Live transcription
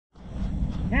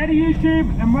Howdy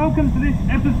YouTube, and welcome to this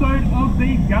episode of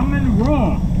the Gunman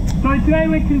Raw. So today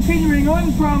we're continuing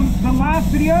on from the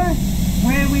last video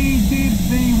where we did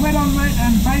the wet on wet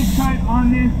and base coat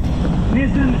on this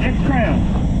Nissan X-Trail.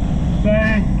 So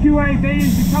QAB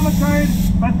is the colour code,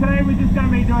 but today we're just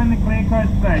going to be doing the clear coat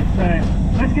space. So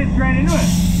let's get straight into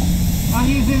it.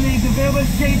 I'm using the Devilus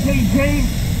GPG.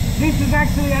 This is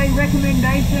actually a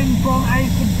recommendation from a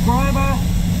subscriber.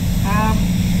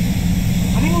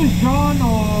 I think it was John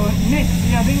or Nick.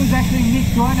 Yeah, I think it was actually Nick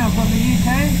Joyner from the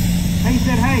UK. He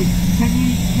said, hey, can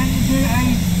you do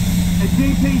a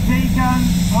GPG gun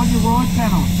on your raw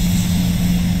channel?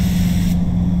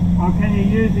 Or can you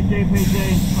use a GPG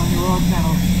on your raw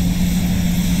channel?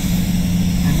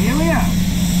 And here we are.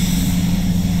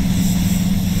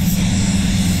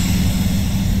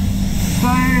 So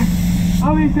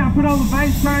obviously I put all the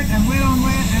base coat and wet on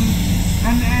wet and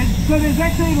so there's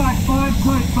actually like 5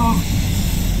 coats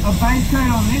of base coat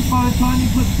on this. By the time you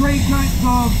put 3 coats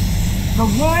of the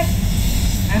white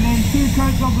and then 2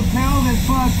 coats of the pearl, there's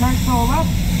 5 coats all up.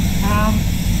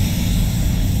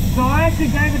 So I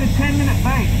actually gave it a 10-minute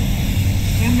bake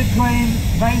in between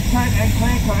base coat and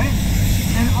clear coat,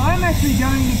 and I'm actually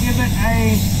going to give it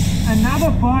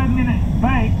another 5-minute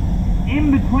bake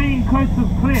in between coats of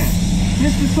clear,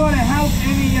 just to sort of help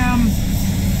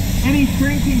any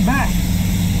shrinking back.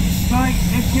 Like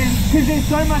it can, because there's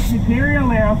so much material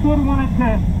there, I sort of want it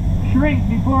to shrink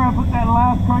before I put that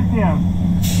last coat down.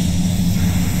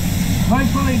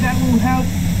 Hopefully that will help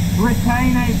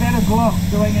retain a better gloss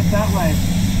doing it that way,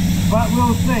 but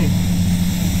we'll see.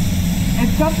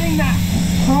 It's something that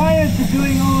prior to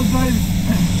doing all of those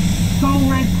Soul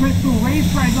Red Crystal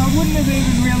resprays, I wouldn't have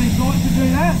even really thought to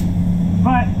do that,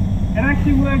 but it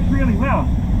actually works really well.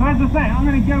 So as I say, I'm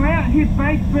going to go out, hit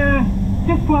bake for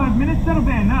just 5 minutes, that'll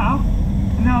be enough,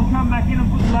 and then I'll come back in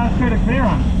and put the last coat of clear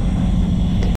on.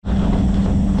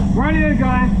 Rightio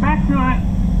guys, back to it.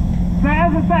 So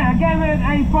as I say, I gave it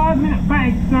a 5-minute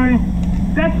bake, so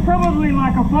that's probably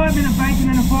like a 5-minute bake and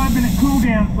then a 5-minute cool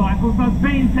down cycle, so it's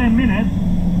been 10 minutes,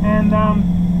 and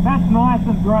that's nice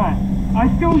and dry. I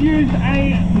still use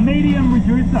a medium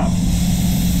reducer.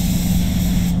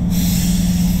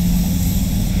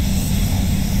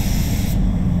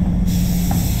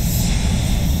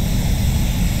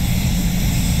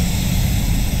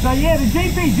 So yeah, the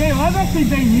GPG, I've actually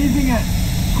been using it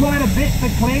quite a bit for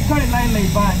clear coat lately,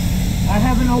 but I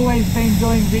haven't always been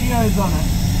doing videos on it.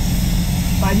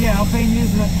 But yeah, I've been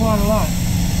using it quite a lot,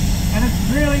 and it's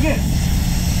really good.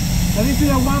 So this is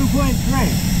a 1.3.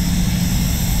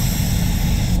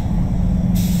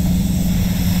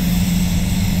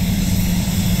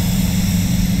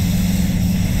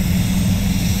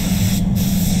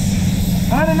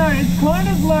 I don't know, it's kind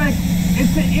of like,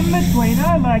 it's an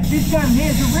in-betweener. Like this gun here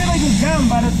is a really good gun,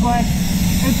 but it's like,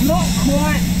 it's not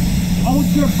quite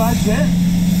ultra budget,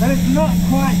 but it's not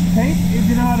quite cheap, if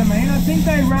you know what I mean. I think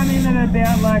they run in at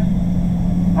about like,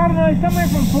 I don't know, somewhere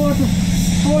from $400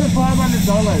 to $500.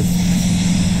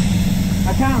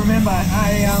 I can't remember.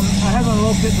 I haven't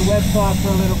looked at the website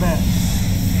for a little bit.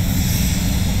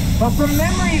 But from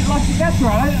memory, like that's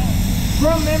right,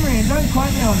 from memory, and don't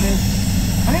quote me on this,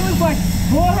 I think it was like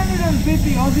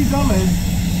 450 Aussie dollars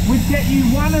would get you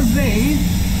one of these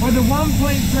with the 1.3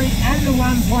 and the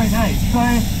 1.8. So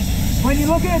when you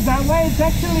look at it that way, it's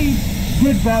actually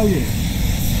good value.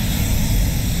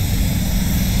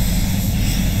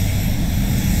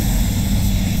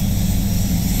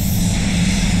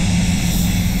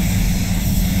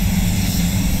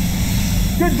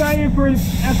 Good value for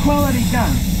a quality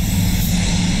gun.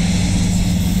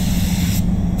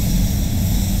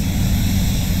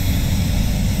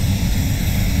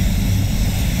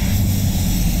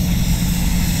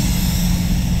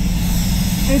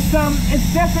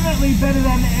 It's definitely better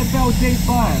than the FLG5.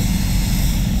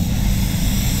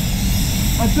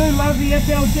 I do love the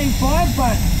FLG5,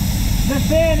 but the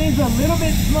fan is a little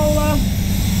bit smaller.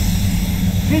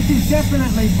 This is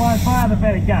definitely by far the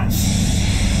better gun.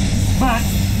 But,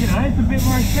 you know, it's a bit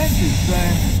more expensive, so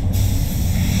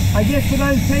I guess for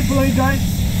those people who don't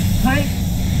take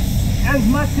as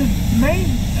much as me,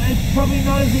 it's probably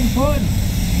not as important.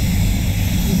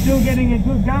 You're still getting a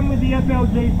good gun with the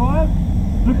FLG5.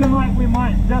 Looking like we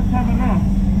might just have enough.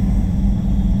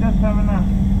 Just have enough.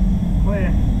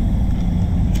 Clear.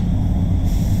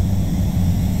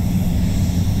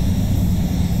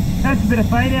 That's a bit of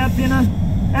fade out thinner.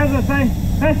 As I say,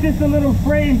 that's just a little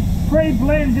free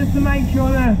blend just to make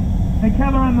sure the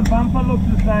colour on the bumper looks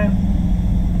the same.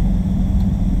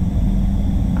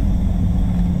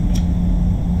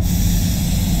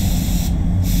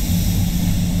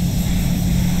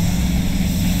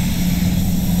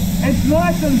 It's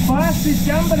nice and fast, this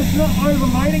gun, but it's not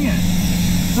overloading it.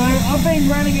 So I've been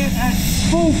running it at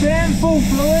full fan, full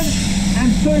fluid,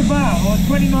 and 2 bar, or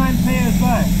 29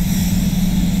 PSI.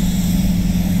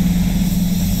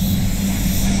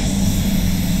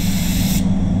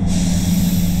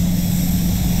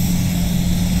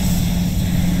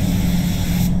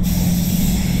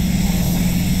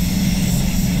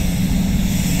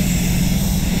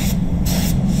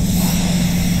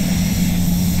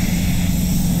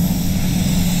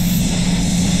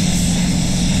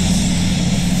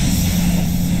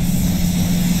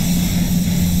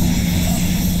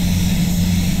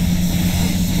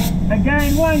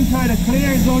 Again, 1 coat of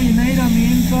clear is all you need on the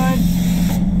inside.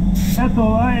 That's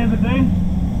all I ever do.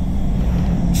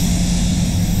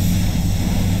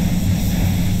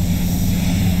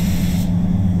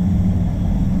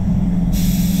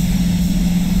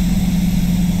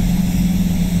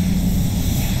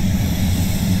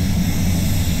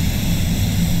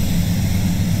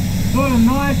 Got a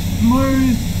nice,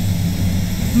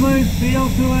 smooth feel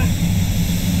to it,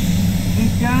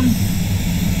 this gun.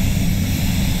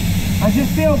 I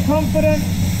just feel confident.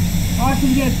 I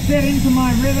can get set into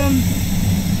my rhythm.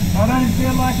 I don't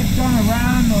feel like it's going to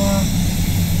run or...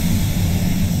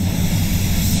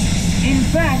 In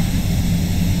fact,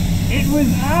 it was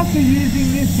after using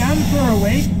this gun for a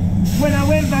week, when I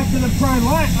went back to the Pro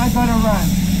Light, I got a run.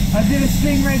 I did a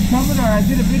Stingray Commodore, I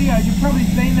did a video, you've probably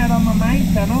seen that on my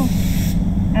main channel.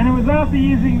 And it was after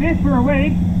using this for a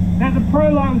week that the Pro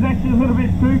Light was actually a little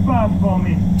bit too fast for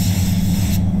me.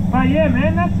 But yeah,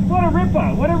 man, that's what a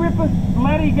ripper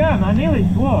bloody gun. I nearly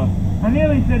swore. I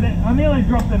nearly said that. I nearly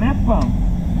dropped an F-bomb,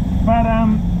 but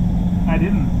I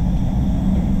didn't.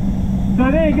 So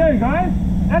there you go, guys.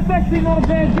 That's actually not a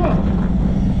bad job.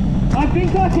 I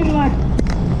think I can like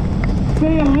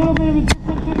see a little bit of a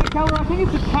difference in the colour. I think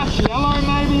it's a touch yellow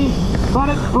maybe, but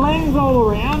it blends all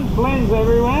around, blends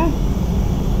everywhere.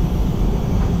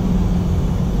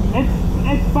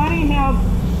 It's funny how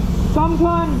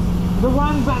sometimes the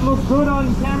ones that look good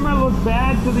on camera look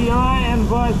bad to the eye and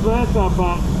vice versa,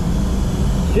 but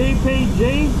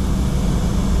GPG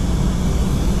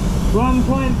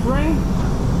 1.3.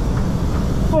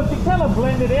 Look, the colour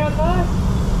blended out nice.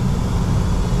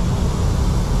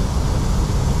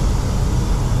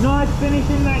 Nice finish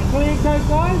in that clear coat,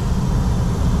 guys.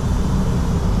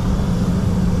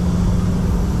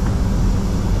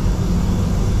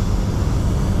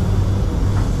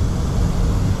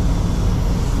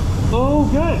 All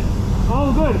good,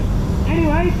 all good.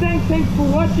 Anyway, thanks heaps for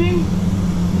watching.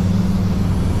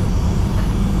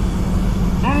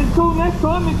 And until next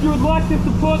time, if you would like to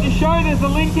support the show, there's a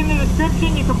link in the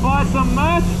description. You can buy some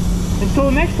merch.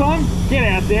 Until next time, get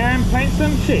out there and paint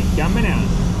some shit. Gunman out.